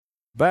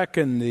Back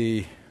in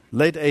the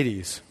late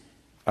 80s,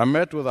 I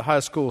met with a high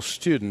school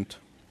student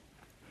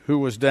who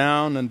was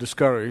down and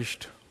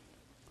discouraged.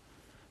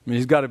 I mean,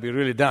 he's got to be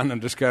really down and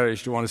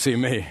discouraged to want to see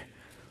me.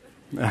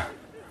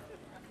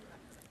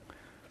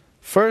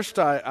 First,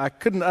 I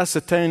couldn't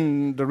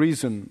ascertain the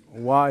reason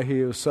why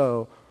he was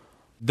so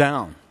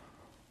down.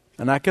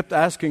 And I kept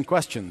asking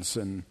questions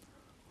and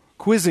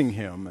quizzing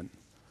him and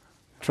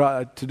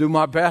tried to do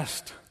my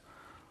best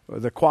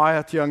with a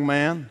quiet young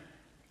man.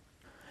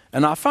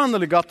 And I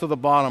finally got to the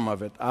bottom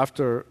of it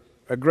after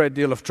a great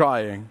deal of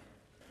trying.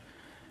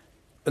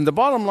 And the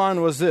bottom line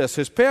was this: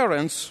 his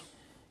parents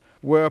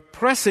were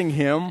pressing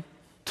him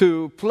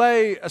to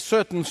play a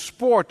certain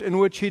sport in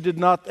which he did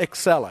not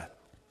excel at.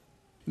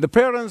 The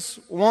parents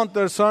want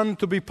their son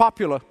to be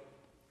popular.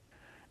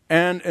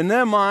 And in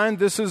their mind,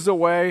 this is the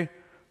way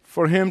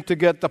for him to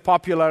get the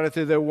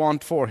popularity they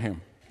want for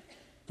him.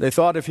 They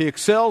thought if he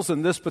excels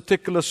in this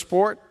particular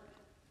sport,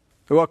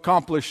 it will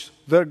accomplish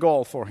their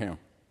goal for him.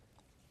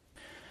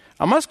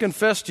 I must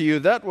confess to you,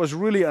 that was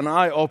really an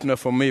eye-opener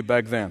for me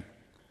back then.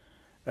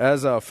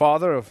 As a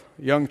father of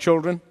young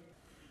children,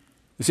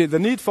 you see, the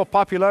need for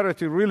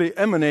popularity really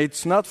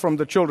emanates not from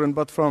the children,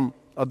 but from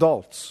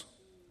adults.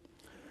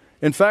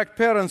 In fact,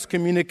 parents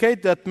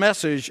communicate that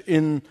message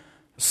in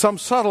some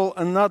subtle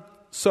and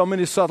not so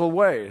many subtle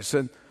ways.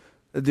 And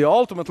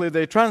ultimately,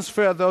 they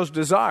transfer those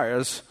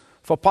desires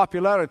for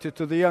popularity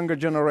to the younger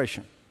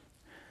generation.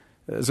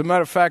 As a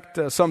matter of fact,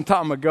 some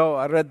time ago,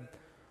 I read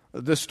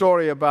this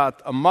story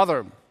about a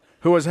mother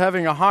who was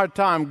having a hard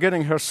time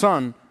getting her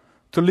son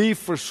to leave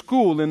for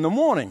school in the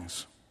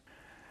mornings.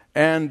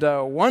 And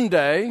one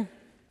day,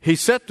 he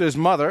said to his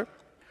mother,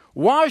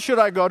 "Why should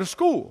I go to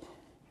school?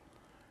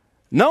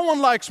 No one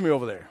likes me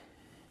over there.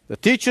 The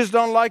teachers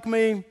don't like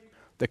me.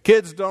 The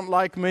kids don't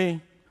like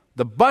me.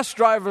 The bus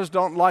drivers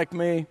don't like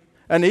me.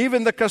 And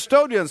even the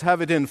custodians have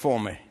it in for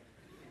me."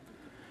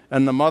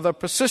 And the mother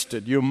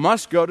persisted. "You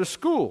must go to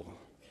school."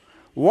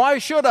 "Why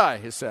should I?"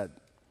 he said.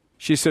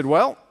 She said,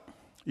 "Well,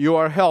 you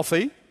are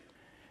healthy.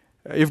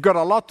 You've got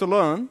a lot to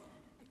learn.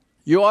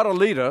 You are a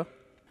leader.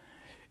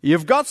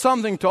 You've got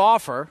something to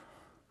offer.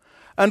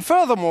 And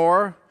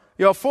furthermore,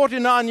 you're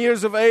 49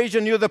 years of age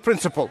and you're the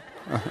principal."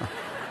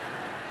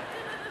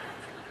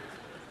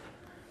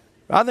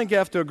 I think you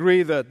have to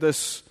agree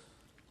that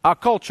our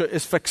culture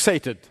is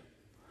fixated,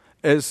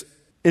 is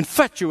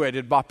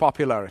infatuated by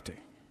popularity.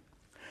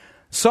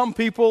 Some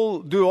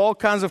people do all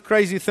kinds of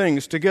crazy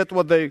things to get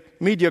what the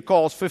media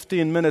calls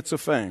 15 minutes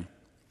of fame.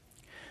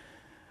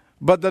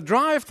 But the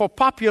drive for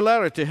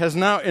popularity has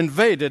now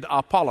invaded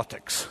our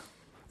politics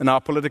and our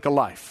political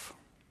life.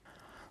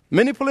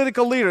 Many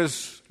political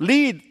leaders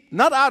lead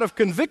not out of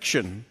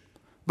conviction,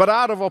 but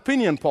out of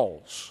opinion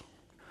polls.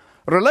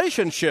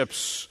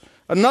 Relationships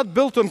are not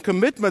built on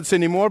commitments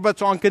anymore,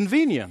 but on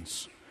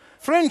convenience.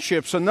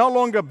 Friendships are no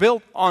longer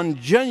built on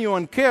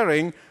genuine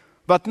caring,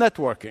 but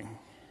networking.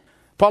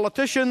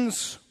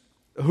 Politicians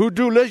who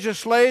do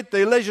legislate,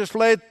 they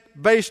legislate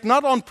based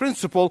not on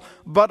principle,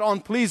 but on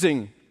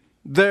pleasing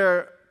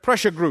their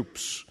pressure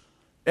groups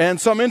and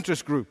some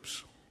interest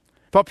groups.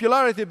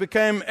 Popularity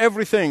became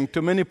everything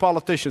to many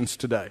politicians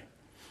today.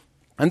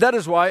 And that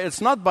is why it's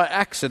not by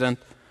accident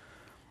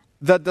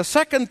that the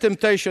second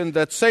temptation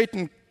that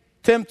Satan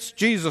tempts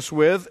Jesus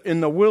with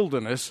in the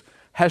wilderness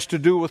has to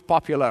do with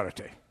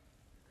popularity.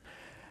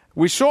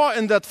 We saw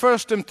in that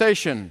first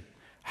temptation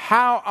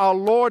how our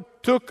Lord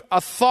took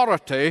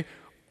authority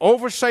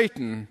over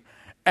Satan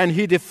and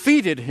he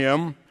defeated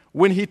him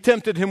when he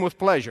tempted him with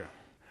pleasure.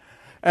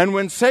 And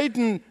when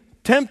Satan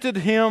tempted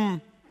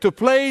him to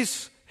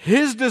place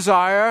his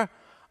desire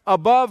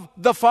above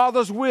the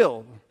Father's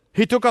will,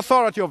 he took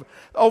authority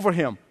over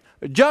him.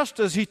 Just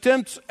as he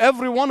tempts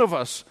every one of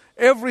us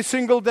every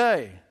single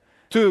day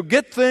to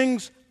get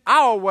things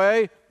our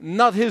way,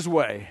 not his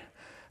way.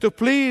 To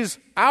please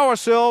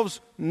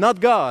ourselves, not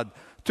God.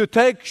 To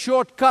take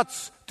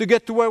shortcuts to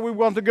get to where we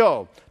want to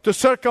go. To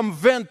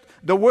circumvent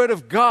the Word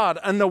of God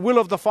and the will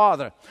of the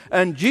Father.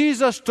 And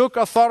Jesus took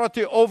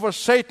authority over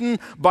Satan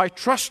by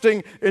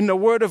trusting in the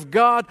Word of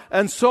God,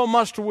 and so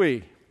must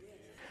we.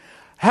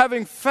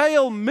 Having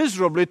failed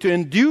miserably to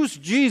induce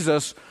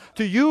Jesus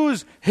to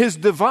use his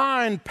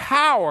divine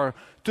power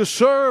to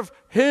serve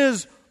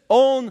his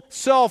own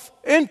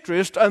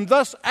self-interest and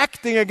thus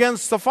acting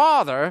against the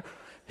Father,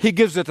 he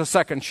gives it a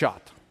second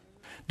shot.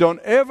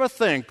 Don't ever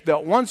think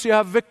that once you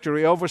have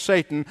victory over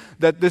Satan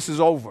that this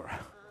is over.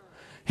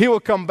 He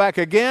will come back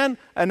again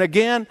and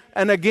again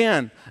and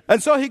again.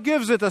 And so he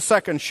gives it a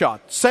second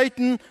shot.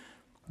 Satan,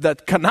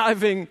 that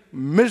conniving,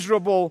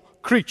 miserable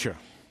creature.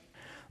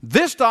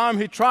 This time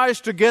he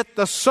tries to get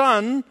the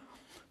Son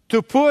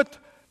to put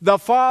the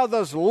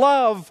Father's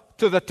love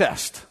to the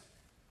test.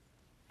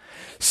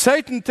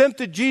 Satan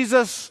tempted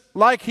Jesus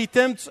like he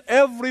tempts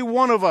every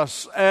one of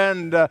us,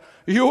 and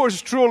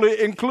yours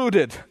truly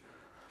included.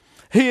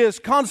 He is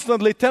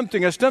constantly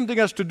tempting us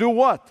to do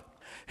what?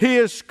 He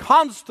is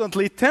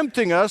constantly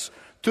tempting us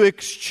to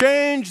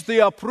exchange the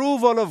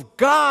approval of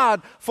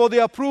God for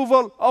the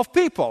approval of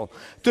people,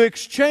 to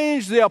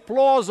exchange the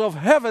applause of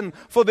heaven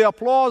for the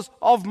applause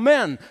of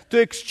men, to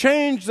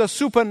exchange the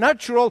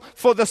supernatural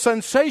for the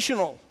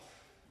sensational.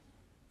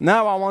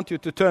 Now I want you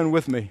to turn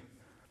with me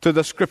to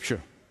the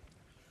scripture.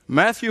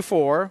 Matthew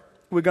 4,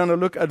 we're going to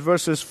look at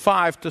verses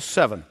 5 to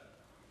 7.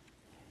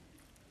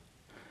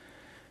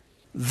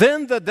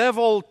 Then the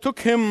devil took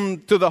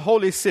him to the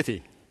holy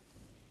city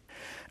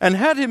and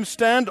had him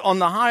stand on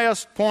the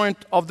highest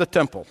point of the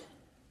temple.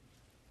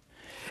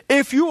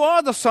 If you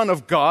are the Son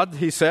of God,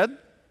 he said,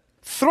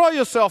 throw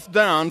yourself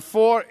down,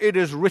 for it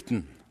is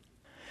written,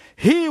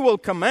 He will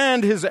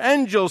command His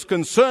angels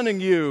concerning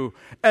you,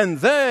 and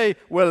they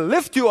will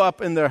lift you up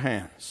in their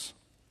hands,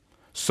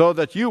 so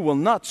that you will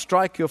not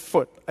strike your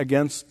foot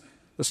against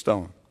the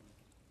stone.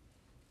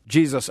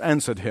 Jesus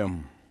answered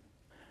him,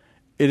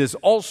 It is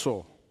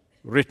also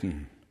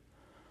written,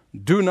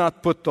 Do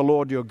not put the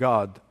Lord your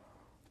God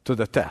to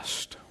the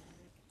test.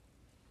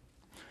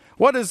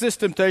 What is this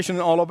temptation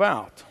all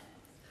about?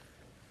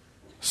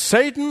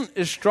 Satan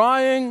is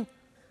trying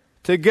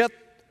to get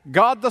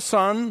God the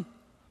Son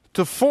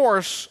to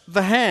force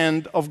the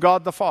hand of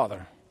God the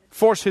Father.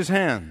 Force His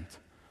hand.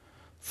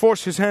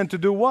 Force His hand to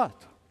do what?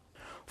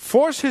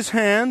 Force His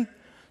hand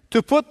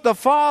to put the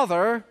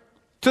Father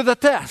to the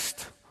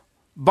test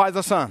by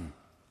the Son,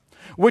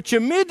 which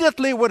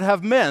immediately would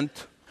have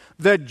meant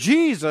that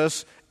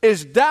Jesus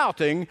is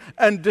doubting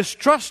and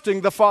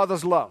distrusting the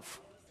Father's love.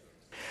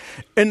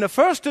 In the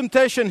first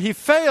temptation, he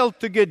failed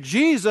to get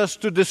Jesus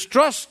to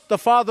distrust the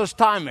Father's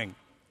timing.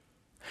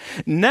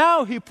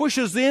 Now he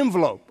pushes the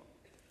envelope.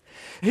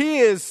 He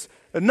is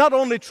not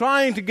only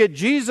trying to get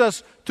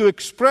Jesus to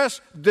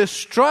express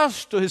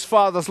distrust to his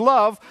Father's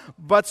love,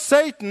 but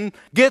Satan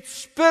gets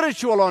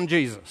spiritual on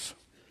Jesus.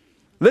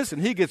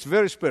 Listen, he gets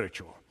very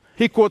spiritual.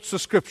 He quotes the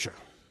scripture.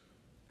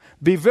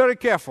 Be very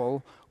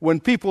careful when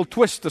people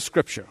twist the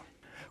scripture,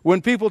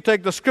 when people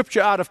take the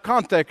scripture out of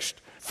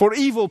context for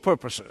evil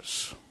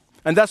purposes.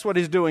 And that's what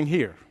he's doing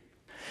here.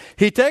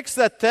 He takes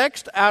that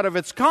text out of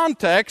its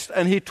context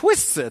and he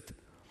twists it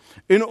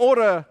in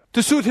order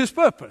to suit his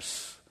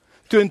purpose,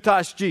 to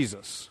entice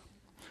Jesus.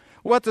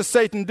 What is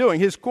Satan doing?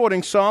 He's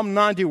quoting Psalm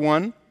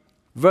 91,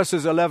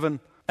 verses 11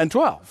 and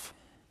 12.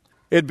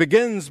 It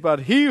begins,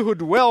 But he who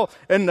dwell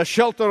in the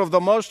shelter of the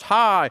Most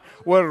High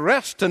will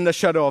rest in the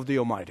shadow of the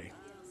Almighty.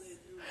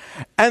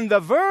 And the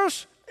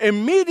verse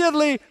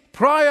immediately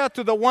prior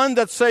to the one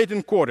that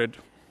Satan quoted,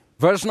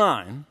 verse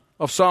 9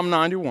 of Psalm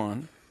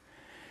 91,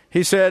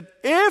 he said,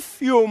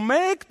 If you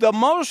make the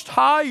Most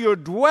High your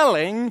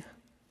dwelling,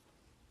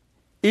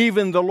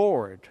 even the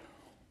Lord,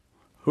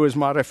 who is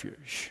my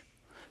refuge,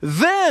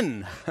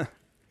 then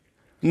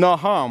no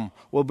harm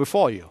will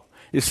befall you.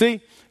 You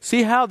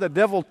see how the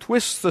devil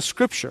twists the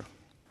scripture.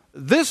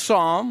 This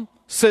psalm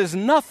says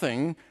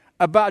nothing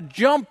about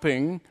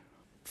jumping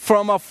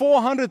from a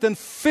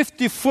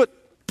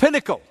 450-foot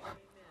pinnacle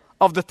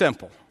of the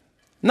temple.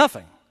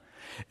 Nothing.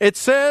 It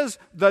says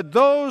that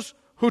those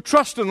who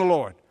trust in the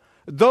Lord,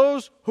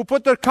 those who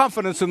put their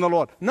confidence in the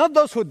Lord, not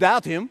those who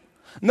doubt Him,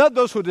 not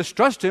those who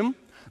distrust Him,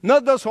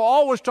 not those who are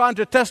always trying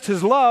to test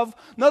His love,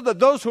 not that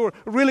those who are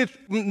really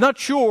not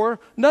sure.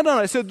 No,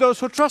 I said those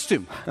who trust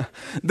Him.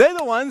 They're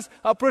the ones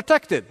who are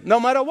protected, no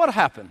matter what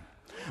happened.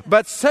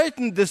 But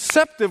Satan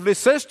deceptively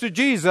says to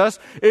Jesus,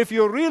 if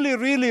you really,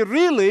 really,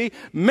 really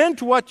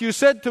meant what you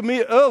said to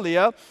me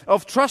earlier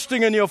of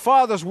trusting in your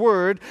Father's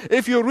word,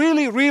 if you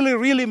really, really,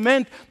 really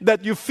meant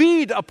that you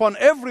feed upon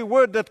every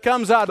word that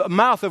comes out of the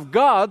mouth of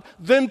God,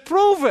 then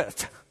prove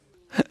it.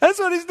 That's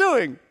what he's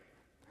doing.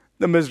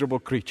 The miserable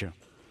creature.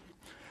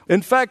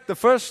 In fact, the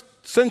first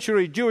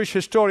century Jewish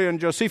historian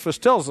Josephus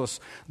tells us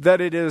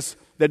that it is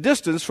the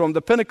distance from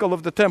the pinnacle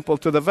of the temple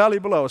to the valley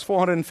below is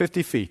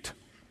 450 feet.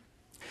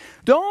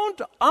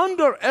 Don't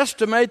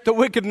underestimate the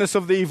wickedness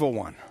of the evil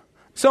one.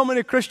 So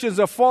many Christians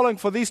are falling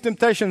for these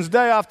temptations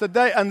day after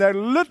day, and they're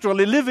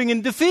literally living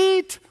in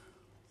defeat.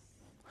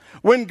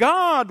 When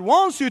God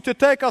wants you to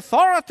take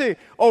authority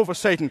over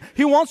Satan,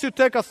 He wants you to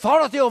take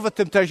authority over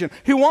temptation.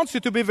 He wants you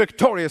to be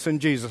victorious in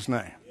Jesus'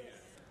 name.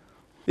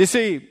 You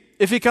see,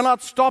 if He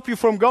cannot stop you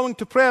from going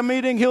to prayer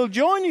meeting, He'll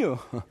join you.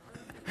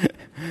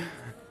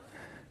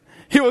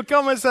 He will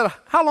come and say,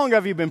 how long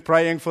have you been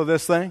praying for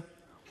this thing?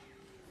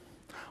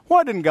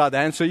 Why didn't God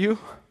answer you?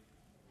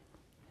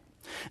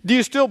 Do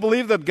you still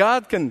believe that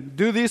God can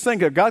do these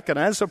things, that God can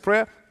answer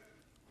prayer?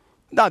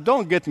 Now,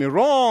 don't get me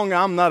wrong,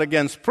 I'm not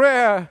against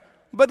prayer,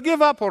 but give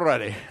up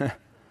already.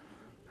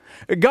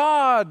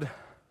 God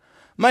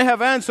may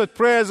have answered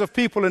prayers of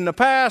people in the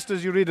past,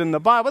 as you read in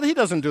the Bible, but He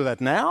doesn't do that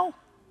now.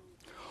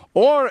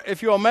 Or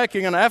if you are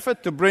making an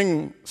effort to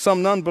bring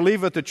some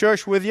non-believer to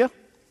church with you,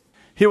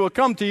 He will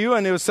come to you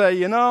and He will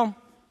say,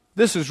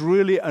 this is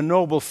really a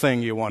noble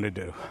thing you want to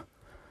do.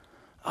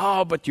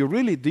 Oh, but do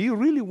you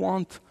really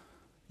want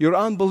your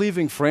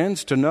unbelieving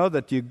friends to know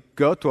that you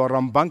go to a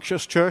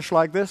rambunctious church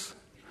like this?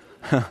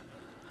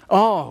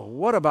 Oh,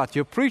 what about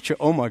your preacher?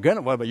 Oh my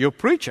goodness, what about your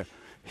preacher?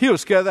 He'll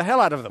scare the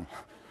hell out of them.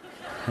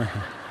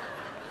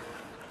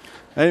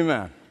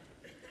 Amen.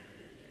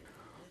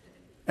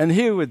 And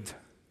he would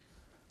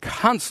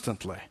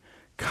constantly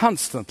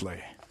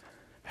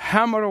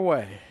hammer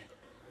away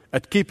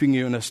at keeping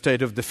you in a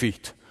state of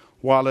defeat,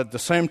 while at the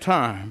same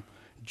time,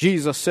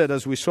 Jesus said,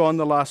 as we saw in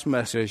the last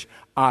message,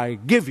 I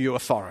give you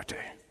authority.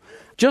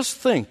 Just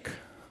think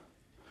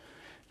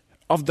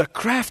of the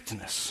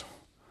craftiness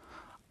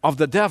of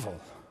the devil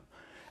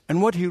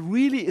and what he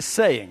really is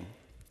saying.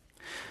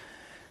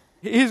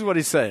 Here's what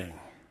he's saying.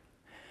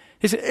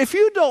 He said, if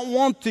you don't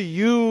want to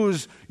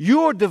use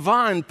your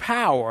divine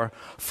power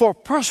for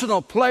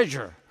personal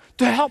pleasure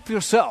to help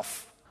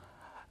yourself,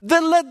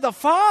 then let the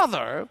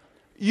Father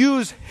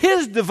use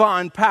His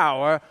divine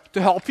power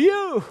to help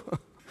you.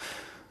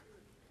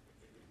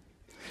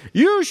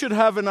 You should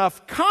have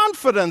enough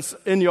confidence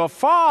in your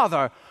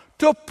Father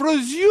to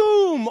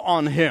presume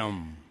on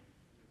Him.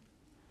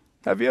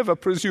 Have you ever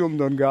presumed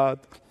on God?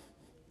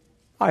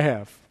 I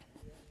have.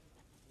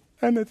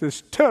 And it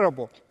is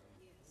terrible.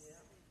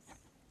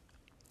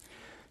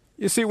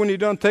 You see, when you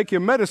don't take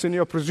your medicine,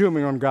 you're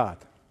presuming on God.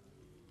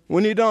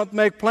 When you don't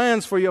make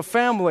plans for your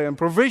family and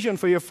provision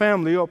for your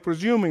family, you're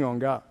presuming on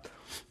God.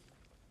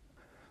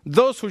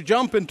 Those who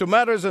jump into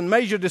matters and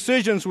major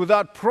decisions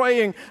without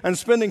praying and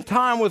spending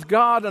time with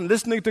God and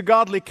listening to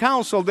godly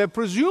counsel, they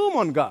presume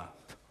on God.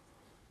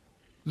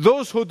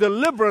 Those who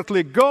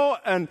deliberately go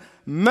and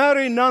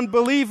marry an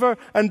unbeliever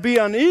and be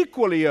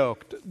unequally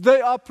yoked,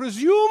 they are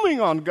presuming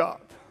on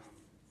God.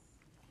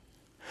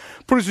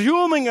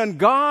 Presuming on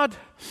God,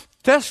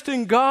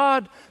 testing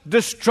God,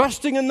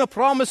 distrusting in the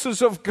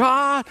promises of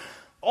God,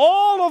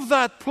 all of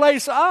that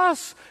place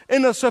us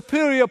in a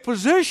superior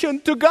position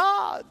to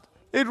God.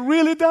 It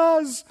really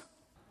does.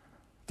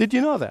 Did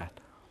you know that?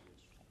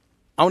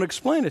 I want to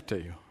explain it to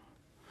you.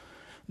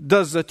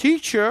 Does the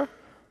teacher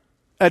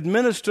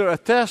administer a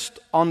test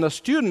on the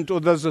student,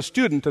 or does the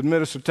student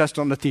administer a test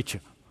on the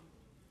teacher?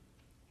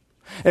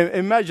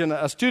 Imagine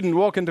a student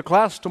walk into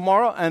class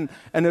tomorrow and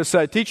they'll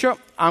say, teacher,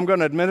 I'm going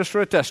to administer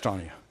a test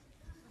on you.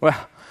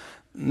 Well,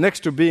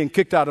 next to being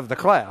kicked out of the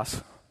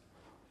class,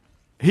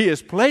 he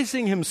is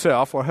placing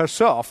himself or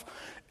herself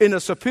in a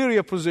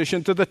superior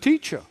position to the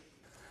teacher.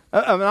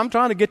 I'm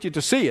trying to get you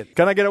to see it.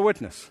 Can I get a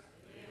witness?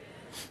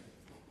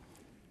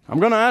 I'm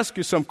going to ask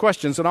you some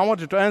questions, and I want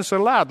you to answer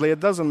loudly.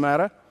 It doesn't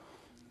matter.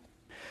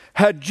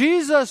 Had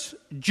Jesus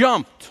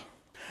jumped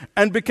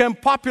and became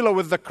popular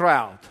with the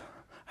crowd,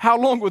 how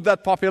long would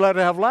that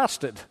popularity have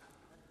lasted?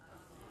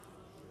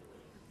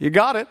 You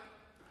got it?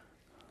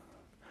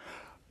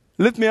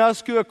 Let me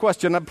ask you a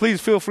question, and please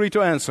feel free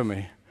to answer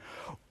me.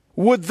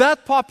 Would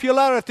that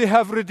popularity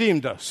have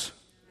redeemed us?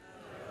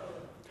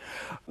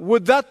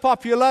 Would that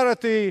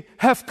popularity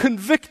have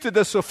convicted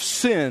us of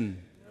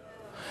sin?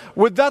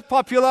 Would that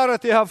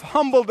popularity have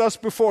humbled us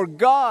before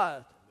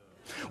God?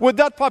 Would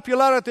that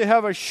popularity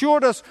have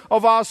assured us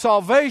of our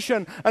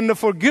salvation and the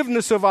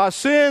forgiveness of our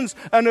sins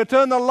and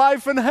eternal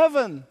life in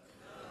heaven?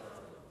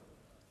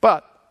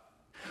 But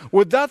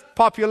would that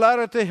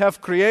popularity have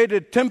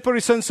created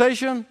temporary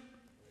sensation?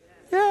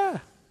 Yeah.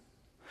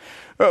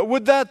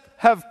 Would that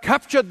have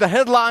captured the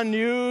headline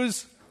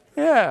news?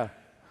 Yeah.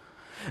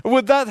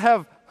 Would that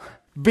have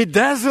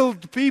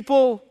bedazzled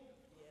people?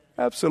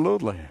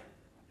 Absolutely.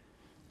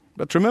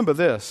 But remember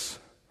this,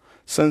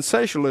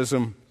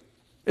 sensationalism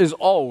is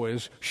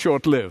always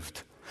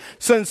short-lived.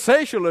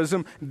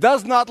 Sensationalism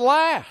does not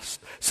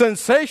last.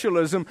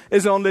 Sensationalism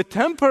is only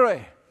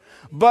temporary.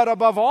 But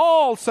above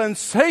all,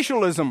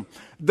 sensationalism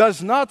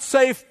does not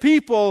save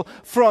people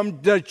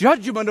from the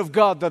judgment of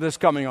God that is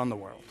coming on the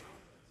world.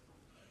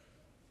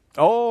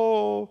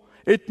 Oh,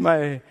 it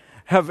may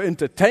have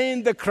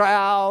entertained the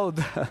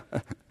crowd,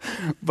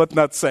 but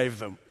not saved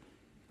them.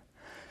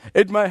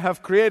 It may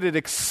have created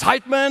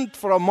excitement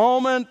for a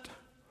moment,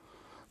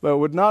 but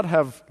would not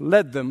have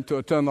led them to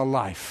eternal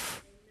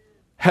life.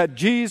 Had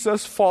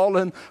Jesus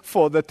fallen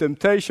for the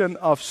temptation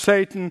of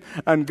Satan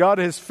and got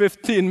his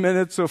 15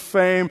 minutes of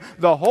fame,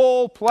 the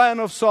whole plan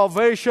of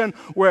salvation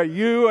where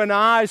you and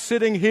I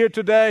sitting here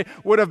today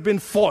would have been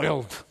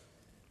foiled.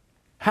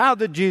 How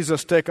did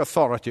Jesus take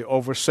authority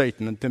over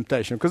Satan and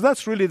temptation? Because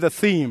that's really the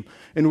theme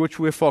in which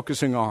we're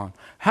focusing on.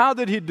 How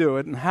did he do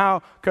it, and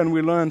how can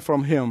we learn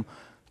from him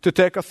to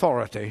take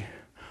authority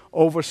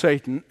over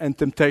Satan and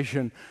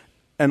temptation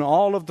and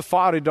all of the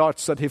fiery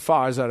darts that he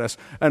fires at us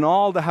and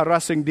all the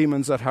harassing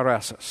demons that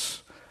harass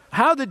us?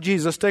 How did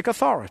Jesus take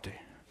authority?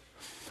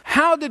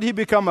 How did he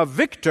become a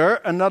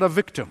victor and not a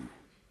victim?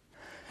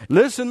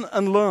 Listen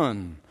and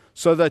learn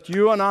so that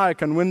you and I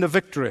can win the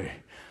victory.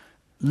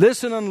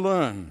 Listen and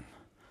learn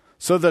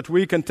so that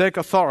we can take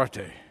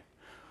authority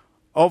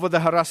over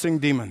the harassing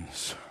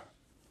demons.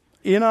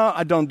 You know,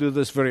 I don't do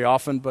this very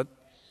often, but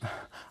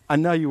I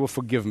know you will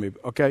forgive me,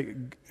 okay?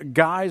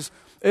 Guys,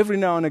 every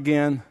now and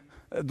again,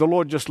 the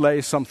Lord just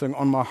lays something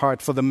on my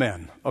heart for the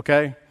men,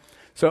 okay?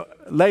 So,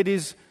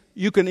 ladies,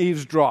 you can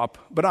eavesdrop,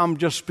 but I'm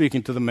just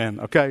speaking to the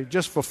men, okay?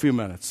 Just for a few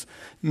minutes.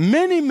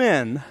 Many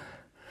men,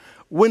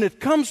 when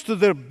it comes to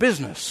their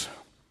business,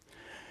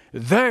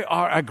 they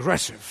are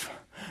aggressive.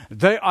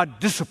 They are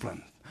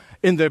disciplined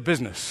in their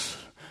business.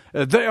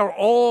 They are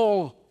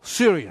all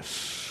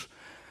serious.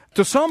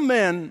 To some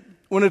men,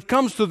 when it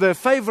comes to their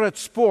favorite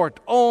sport,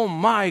 oh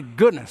my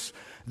goodness,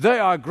 they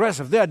are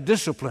aggressive, they are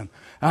disciplined,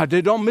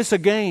 they don't miss a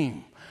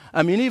game.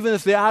 I mean, even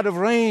if they're out of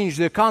range,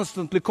 they're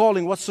constantly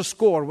calling, what's the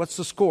score, what's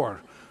the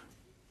score?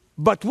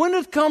 But when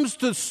it comes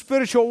to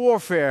spiritual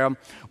warfare,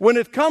 when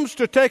it comes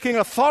to taking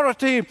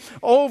authority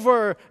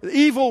over the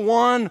evil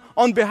one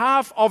on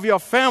behalf of your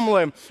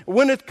family,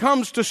 when it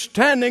comes to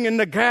standing in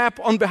the gap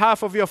on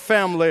behalf of your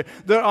family,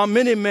 there are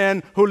many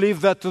men who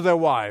leave that to their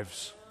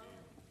wives.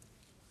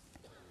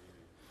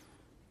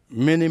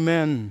 Many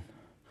men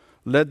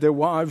let their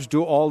wives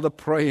do all the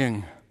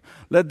praying.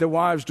 Let their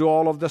wives do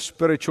all of the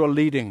spiritual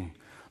leading.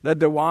 Let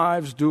their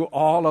wives do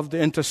all of the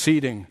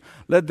interceding.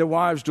 Let their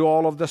wives do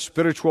all of the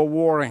spiritual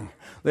warring.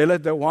 They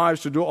let their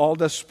wives to do all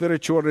the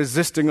spiritual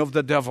resisting of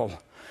the devil.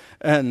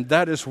 And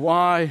that is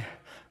why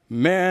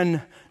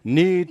men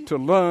need to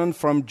learn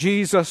from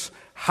Jesus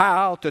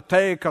how to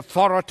take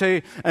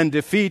authority and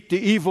defeat the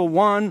evil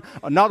one,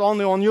 not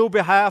only on your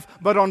behalf,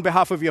 but on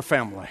behalf of your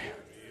family.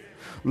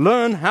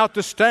 Learn how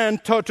to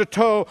stand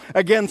toe-to-toe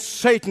against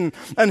Satan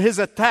and his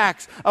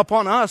attacks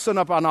upon us and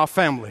upon our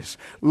families.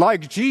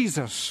 Like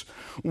Jesus,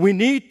 we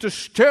need to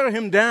stare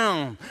him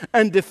down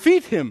and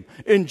defeat him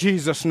in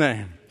Jesus'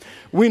 name.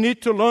 We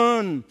need to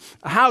learn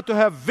how to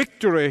have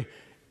victory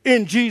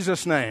in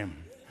Jesus' name.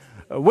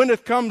 When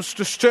it comes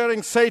to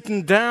staring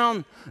Satan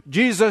down,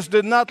 Jesus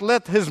did not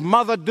let his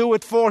mother do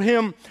it for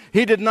him.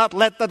 He did not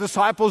let the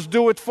disciples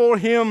do it for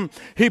him.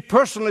 He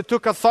personally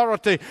took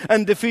authority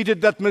and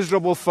defeated that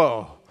miserable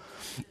foe.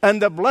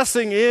 And the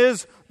blessing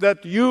is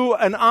that you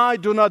and I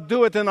do not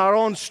do it in our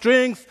own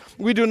strength.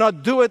 We do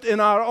not do it in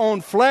our own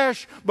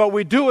flesh, but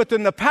we do it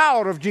in the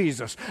power of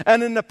Jesus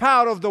and in the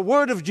power of the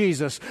Word of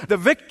Jesus, the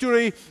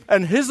victory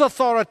and His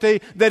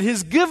authority that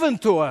He's given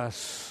to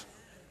us.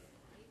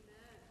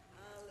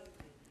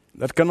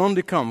 That can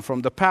only come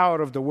from the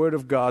power of the Word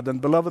of God. And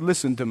beloved,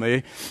 listen to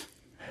me.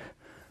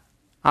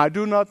 I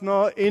do not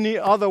know any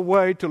other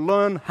way to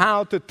learn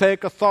how to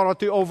take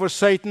authority over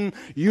Satan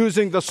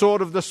using the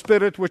sword of the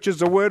Spirit, which is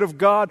the Word of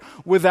God,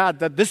 without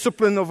the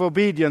discipline of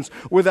obedience,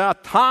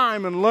 without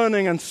time and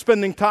learning and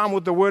spending time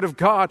with the Word of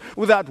God,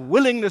 without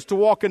willingness to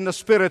walk in the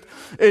Spirit.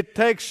 It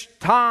takes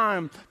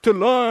time to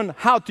learn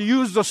how to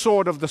use the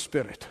sword of the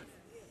Spirit.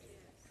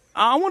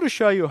 I want to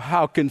show you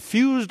how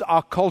confused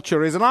our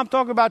culture is. And I'm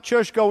talking about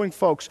church-going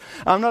folks.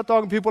 I'm not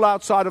talking people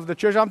outside of the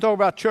church. I'm talking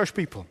about church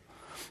people.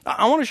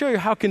 I want to show you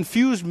how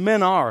confused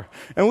men are.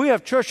 And we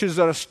have churches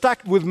that are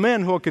stacked with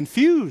men who are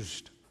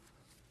confused.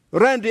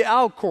 Randy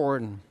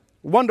Alcorn,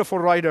 wonderful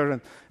writer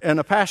and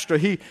a pastor,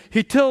 he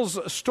tells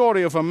a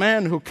story of a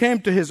man who came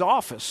to his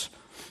office.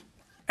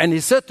 And he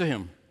said to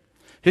him,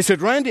 he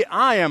said, Randy,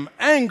 I am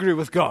angry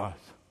with God.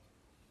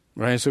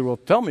 Randy said, well,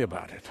 tell me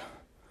about it.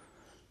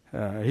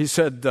 He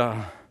said,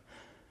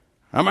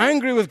 I'm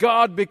angry with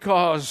God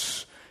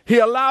because He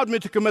allowed me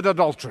to commit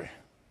adultery.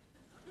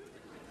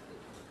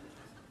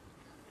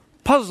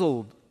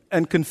 Puzzled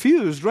and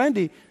confused,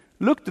 Randy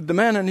looked at the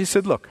man and he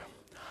said, look,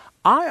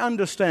 I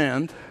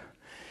understand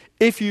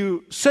if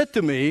you said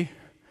to me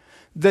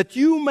that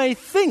you may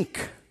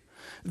think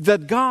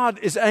that God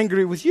is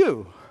angry with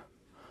you.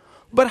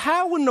 But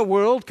how in the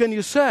world can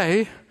you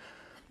say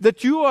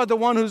that you are the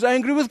one who's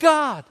angry with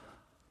God?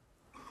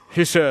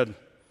 He said,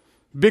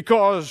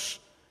 because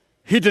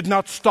He did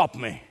not stop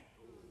me.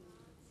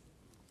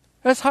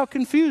 That's how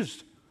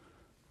confused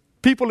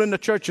people in the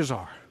churches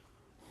are.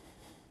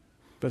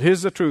 But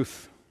here's the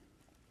truth.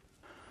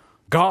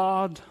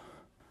 God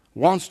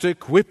wants to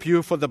equip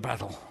you for the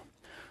battle.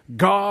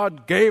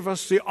 God gave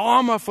us the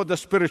armor for the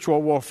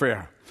spiritual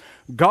warfare.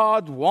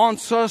 God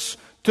wants us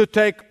to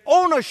take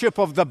ownership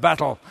of the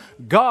battle.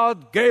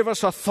 God gave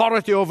us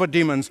authority over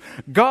demons.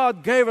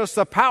 God gave us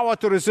the power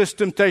to resist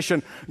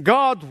temptation.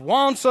 God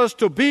wants us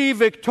to be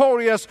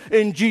victorious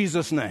in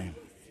Jesus' name.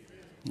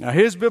 Now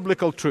here's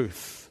biblical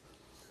truth.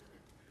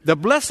 The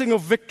blessing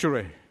of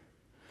victory.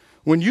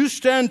 When you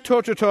stand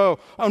toe-to-toe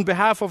on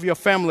behalf of your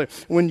family,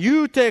 when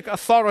you take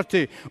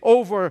authority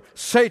over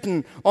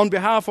Satan on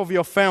behalf of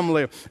your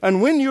family,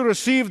 and when you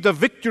receive the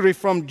victory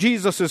from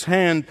Jesus'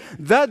 hand,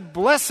 that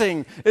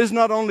blessing is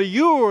not only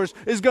yours,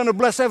 it's going to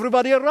bless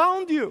everybody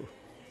around you.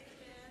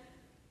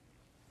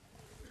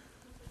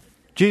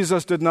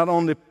 Jesus did not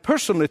only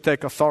personally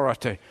take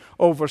authority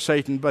over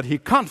Satan, but He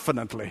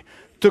confidently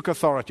took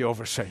authority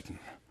over Satan.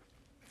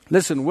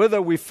 Listen,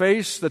 whether we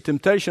face the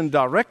temptation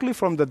directly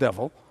from the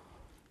devil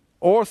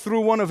or through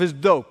one of his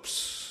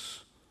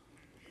dopes.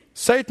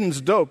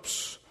 Satan's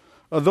dopes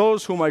are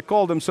those who might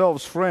call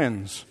themselves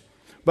friends,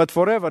 but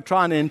forever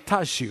trying to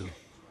entice you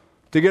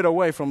to get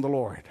away from the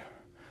Lord.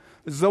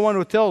 It's the one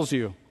who tells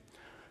you,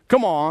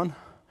 come on,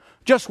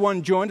 just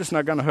one joint is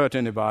not going to hurt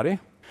anybody.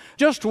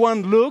 Just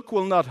one look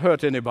will not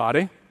hurt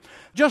anybody.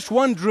 Just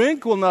one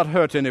drink will not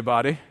hurt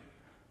anybody.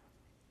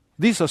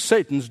 These are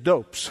Satan's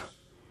dopes,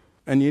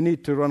 and you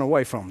need to run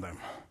away from them.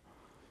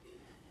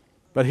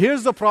 But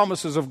here's the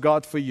promises of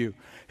God for you.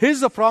 Here's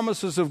the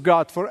promises of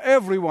God for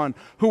everyone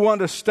who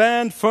wants to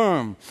stand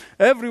firm.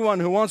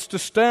 Everyone who wants to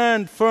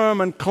stand firm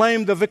and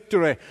claim the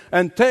victory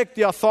and take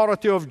the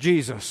authority of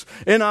Jesus.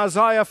 In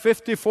Isaiah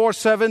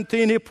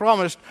 54:17, He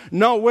promised,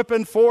 no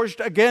weapon forged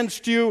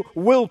against you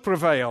will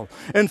prevail.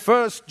 In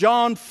 1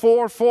 John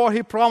 4:4,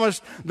 He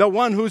promised, the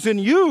one who's in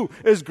you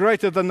is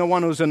greater than the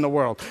one who's in the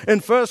world. In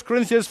 1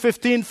 Corinthians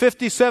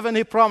 15:57,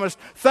 He promised,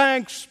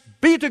 thanks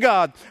be to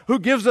God who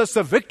gives us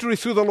the victory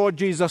through the Lord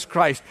Jesus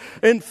Christ.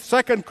 In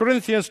 2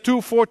 Corinthians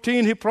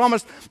 2:14, He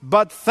promised,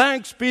 but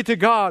thanks be to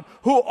God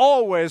who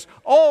always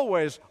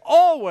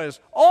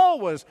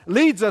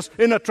leads us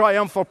in a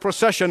triumphal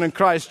procession in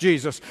Christ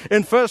Jesus.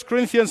 In 1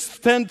 Corinthians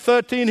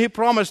 10:13, He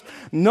promised,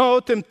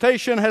 no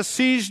temptation has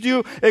seized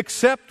you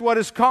except what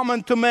is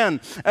common to men.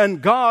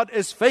 And God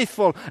is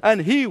faithful,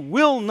 and He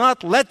will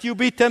not let you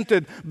be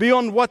tempted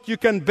beyond what you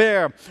can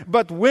bear.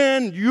 But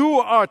when you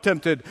are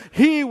tempted,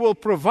 He will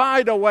provide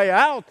a way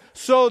out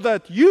so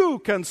that you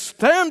can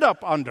stand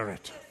up under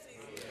it.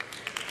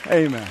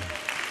 Amen.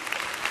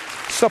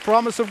 It's the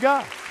promise of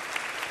God.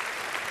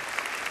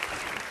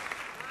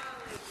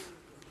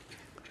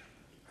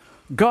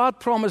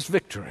 God promised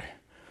victory,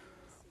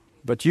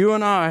 but you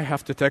and I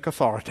have to take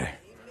authority.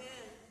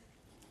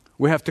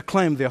 We have to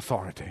claim the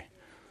authority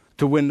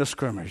to win the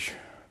skirmish.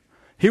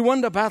 He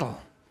won the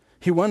battle.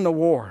 He won the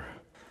war.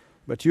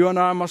 But you and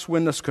I must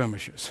win the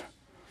skirmishes.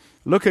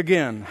 Look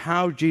again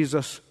how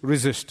Jesus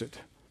resisted.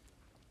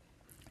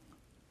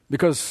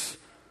 Because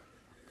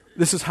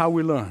this is how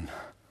we learn.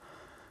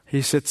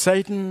 He said,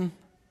 Satan,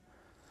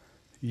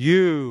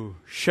 you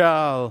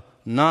shall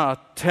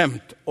not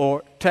tempt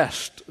or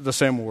test, the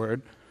same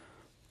word,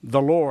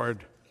 the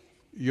Lord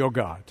your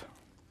God.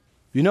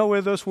 You know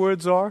where those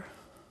words are?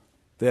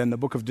 They're in the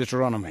book of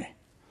Deuteronomy.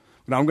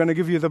 But I'm going to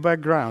give you the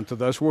background to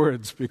those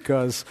words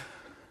because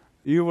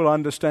you will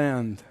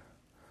understand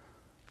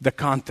the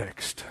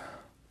context.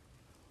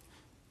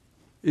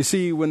 You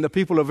see, when the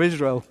people of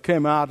Israel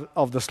came out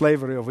of the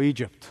slavery of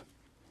Egypt,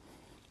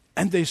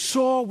 and they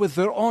saw with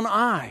their own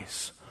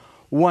eyes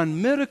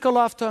one miracle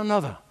after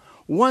another,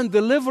 one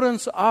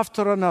deliverance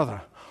after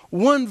another,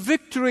 one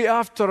victory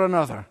after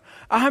another.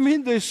 I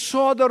mean, they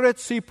saw the Red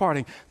Sea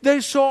parting.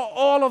 They saw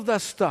all of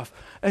that stuff.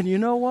 And you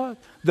know what?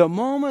 The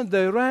moment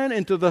they ran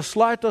into the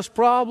slightest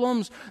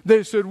problems,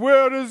 they said,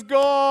 where is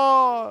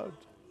God?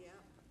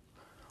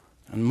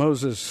 And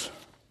Moses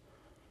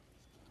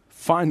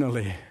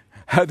finally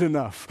had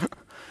enough.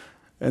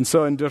 And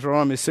so in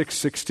Deuteronomy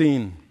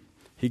 6:16,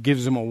 he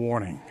gives him a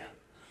warning.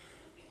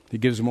 He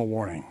gives him a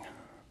warning.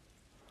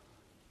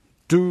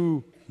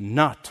 Do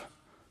not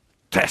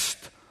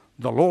test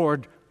the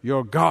Lord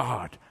your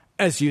God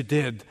as you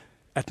did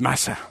at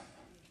Massah.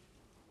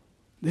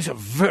 These are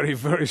very,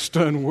 very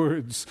stern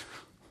words.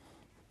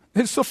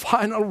 It's the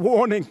final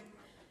warning.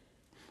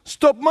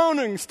 Stop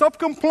moaning. Stop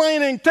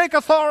complaining. Take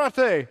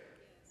authority.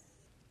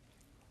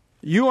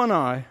 You and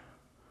I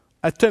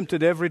are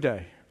tempted every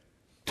day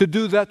to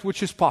do that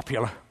which is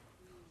popular.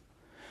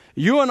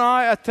 You and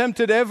I are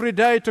tempted every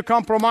day to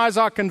compromise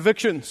our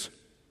convictions.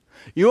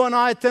 You and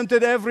I are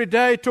tempted every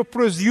day to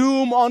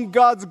presume on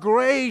God's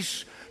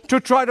grace, to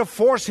try to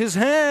force His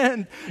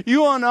hand.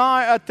 You and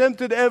I are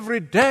tempted every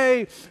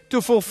day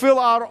to fulfill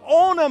our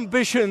own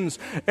ambitions.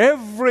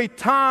 Every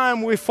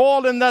time we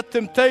fall in that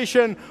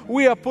temptation,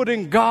 we are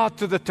putting God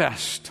to the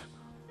test.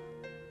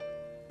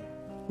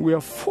 We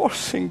are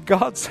forcing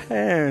God's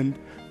hand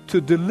to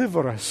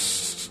deliver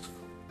us.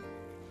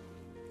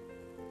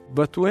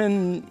 But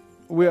when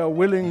we are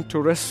willing to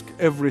risk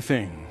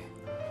everything,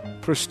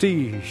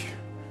 prestige,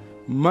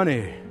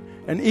 money,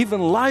 and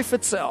even life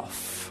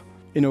itself,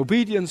 in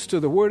obedience to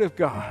the Word of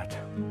God,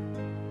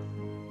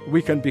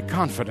 we can be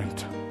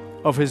confident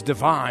of His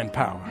divine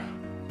power,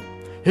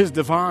 His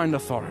divine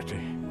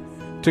authority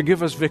to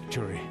give us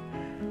victory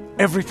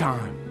every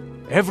time.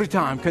 Every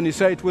time. Can you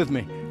say it with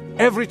me?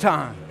 Every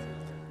time.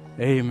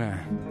 Amen.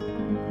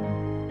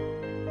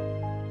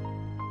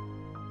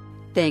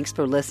 Thanks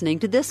for listening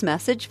to this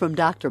message from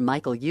Dr.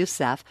 Michael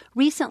Youssef,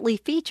 recently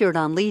featured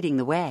on Leading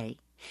the Way.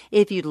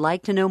 If you'd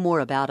like to know more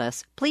about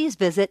us, please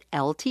visit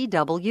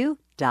ltw.org.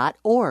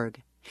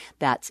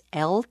 That's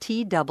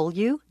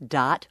ltw.org.